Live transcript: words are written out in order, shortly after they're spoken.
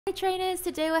Hi trainers,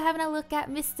 today we're having a look at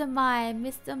Mr. Mime.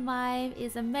 Mr. Mime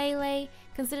is a melee,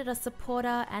 considered a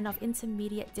supporter and of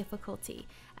intermediate difficulty.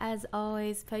 As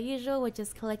always, per usual, we're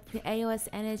just collecting the AOS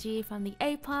energy from the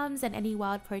A-Palms and any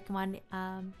wild Pokemon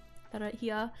that are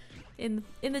here in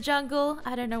the jungle.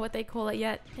 I don't know what they call it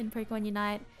yet in Pokemon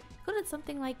Unite. Call it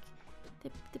something like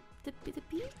the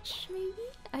beach,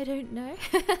 maybe? I don't know.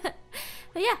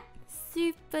 But yeah,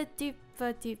 super duper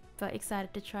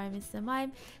excited to try Mr.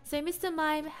 Mime. So Mr.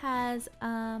 Mime has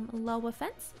low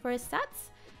offense for his stats.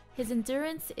 His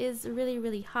endurance is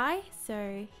really high,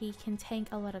 so he can tank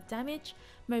a lot of damage.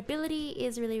 Mobility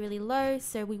is really low,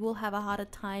 so we will have a harder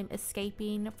time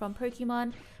escaping from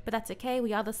Pokemon, but that's okay.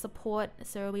 We are the support,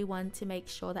 so we want to make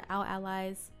sure that our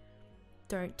allies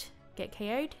don't get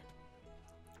KO'd.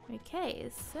 Okay,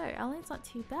 so our lane's not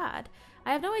too bad.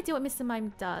 I have no idea what Mr.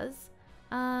 Mime does.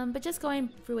 But just going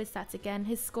through his stats again,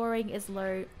 his scoring is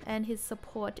low and his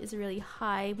support is really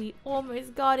high. We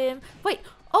almost got him. Wait,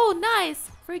 oh nice!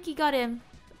 Freaky got him.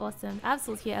 Awesome.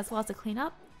 Absol's here as well to clean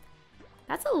up.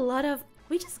 That's a lot of...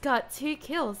 We just got 2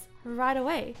 kills right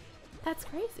away. That's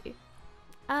crazy.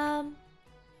 So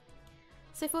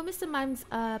for Mr. Mime's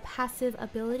passive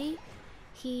ability,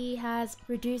 he has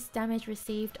reduced damage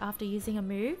received after using a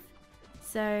move.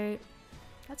 So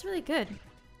that's really good.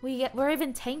 We're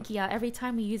even tankier every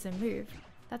time we use a move.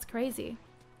 That's crazy.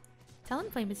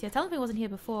 Talonflame is here. Talonflame wasn't here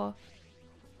before.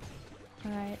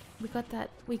 Alright, we got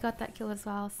that kill as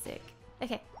well. Sick.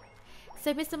 Okay.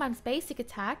 So Mr. Mime's basic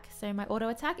attack, so my auto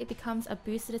attack, it becomes a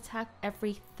boosted attack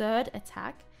every 3rd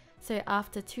attack. So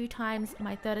after 2 times,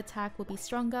 my 3rd attack will be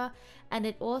stronger. And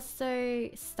it also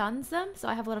stuns them, so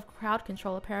I have a lot of crowd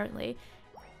control apparently.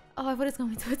 Oh, I thought he was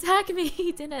going to attack me.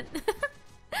 He didn't.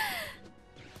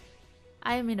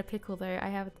 I am in a pickle though. I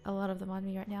have a lot of them on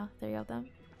me right now. 3 of them.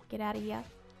 Get out of here.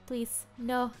 Please.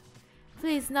 No.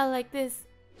 Please, not like this.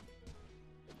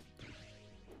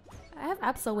 I have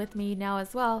Absol with me now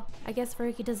as well. I guess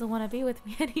Faruki doesn't want to be with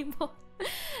me anymore.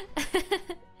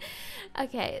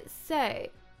 Okay, so...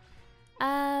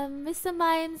 Mr.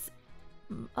 Mime's...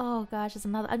 Oh gosh, there's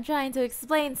another... I'm trying to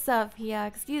explain stuff here.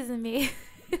 Excuse me.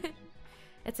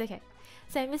 It's okay.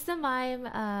 So Mr. Mime,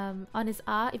 on his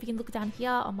R, if you can look down here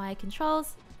on my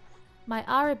controls, my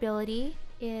R ability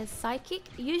is Psychic.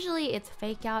 Usually it's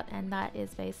Fake Out, and that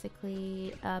is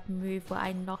basically a move where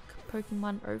I knock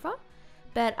Pokemon over.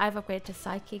 But I've upgraded to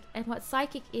Psychic, and what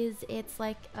Psychic is, it's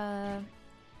like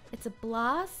it's a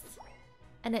blast,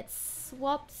 and it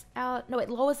swaps out... No, it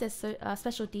lowers their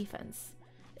special defense.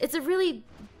 It's a really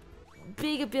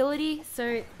big ability,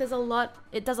 so there's a lot...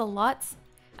 It does a lot.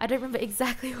 I don't remember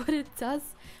exactly what it does,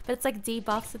 but it's like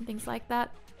debuffs and things like that.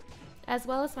 As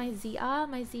well as my ZR.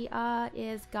 My ZR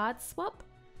is Guard Swap.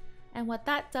 And what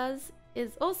that does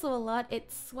is also a lot.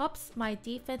 It swaps my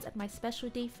defense and my special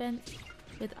defense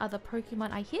with other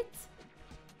Pokemon I hit.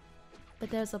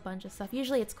 But there's a bunch of stuff.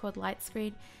 Usually it's called Light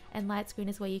Screen. And Light Screen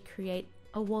is where you create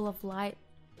a wall of light.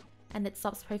 And it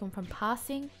stops Pokemon from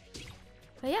passing.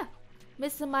 But yeah.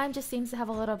 Mr. Mime just seems to have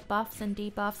a lot of buffs and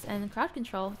debuffs and crowd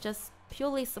control. Just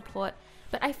purely support,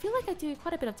 but I feel like I do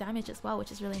quite a bit of damage as well,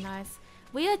 which is really nice.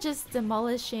 We are just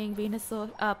demolishing Venusaur,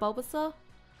 Bulbasaur.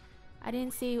 I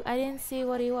didn't see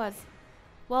what he was.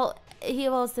 Well, he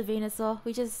was the Venusaur.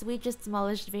 We just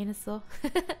demolished Venusaur.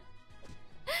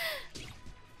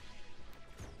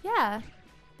 Yeah,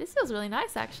 this feels really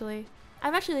nice actually.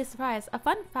 I'm actually really surprised. A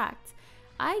fun fact.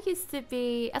 I used to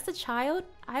be, as a child,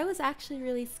 I was actually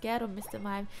really scared of Mr.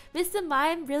 Mime. Mr.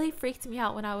 Mime really freaked me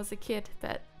out when I was a kid,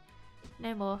 but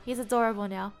no more. He's adorable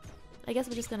now. I guess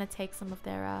we're just gonna take some of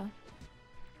their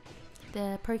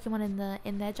the Pokemon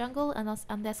in their jungle and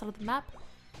on their side of the map,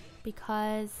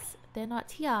 because they're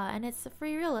not here and it's a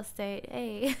free real estate.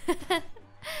 Hey.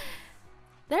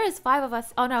 There is 5 of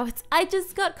us. Oh no, I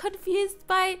just got confused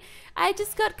by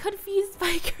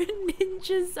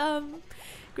Greninja's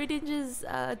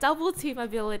double team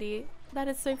ability. That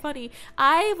is so funny.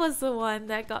 I was the one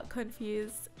that got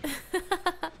confused.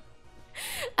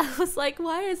 I was like,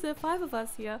 why is there 5 of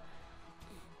us here?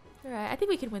 Alright, I think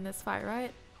we can win this fight,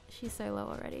 right? She's so low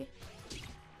already.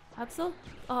 Absol?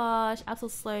 Oh,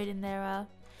 Absol's slowed in there.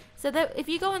 So that if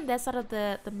you go on their side of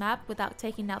the map without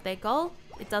taking out their goal,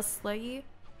 it does slow you.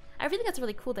 I really think that's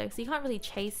really cool though, so you can't really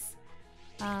chase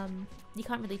them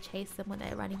when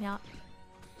they're running out.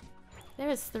 There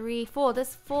is 3, 4,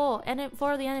 there's 4 and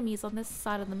 4 of the enemies on this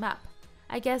side of the map.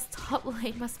 I guess top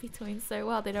lane must be doing so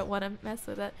well, they don't want to mess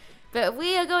with it. But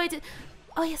we are going to...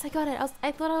 Oh yes, I got it.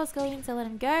 I thought I was going to let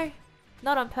him go.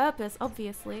 Not on purpose,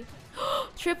 obviously.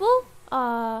 Triple?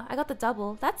 I got the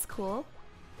double. That's cool.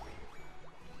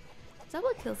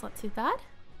 Double kill's not too bad.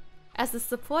 As a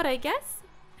support, I guess.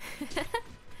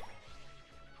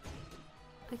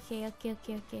 Okay.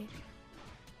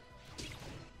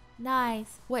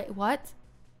 Nice. Wait, what?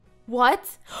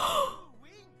 What?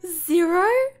 0?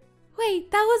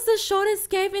 Wait, that was the shortest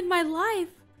game in my life.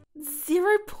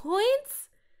 0 points?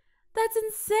 That's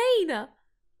insane.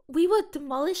 We were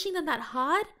demolishing them that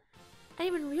hard? I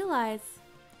didn't even realize.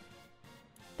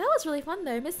 That was really fun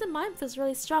though. Mr. Mime feels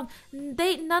really strong.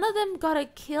 None of them got a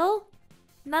kill.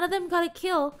 None of them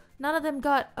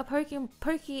got a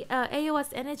pokey AOS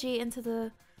energy into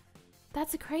the...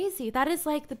 That's crazy. That is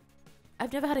like the...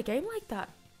 I've never had a game like that.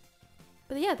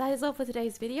 But yeah, that is all for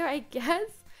today's video, I guess.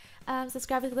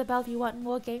 Subscribe to the bell if you want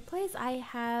more gameplays. I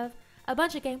have a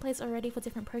bunch of gameplays already for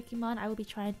different Pokemon. I will be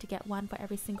trying to get one for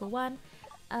every single one.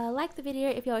 Like the video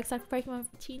if you're excited for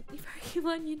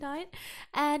Pokemon Unite.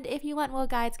 And if you want more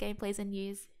guides, gameplays, and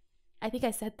news. I think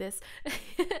I said this.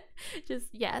 Just,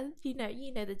 yeah, you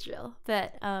know the drill.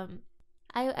 But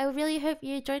I really hope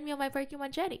you join me on my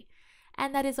Pokemon journey.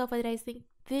 And that is all for today's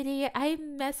video.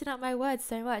 I'm messing up my words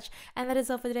so much. And that is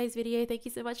all for today's video. Thank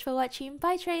you so much for watching.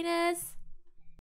 Bye, trainers!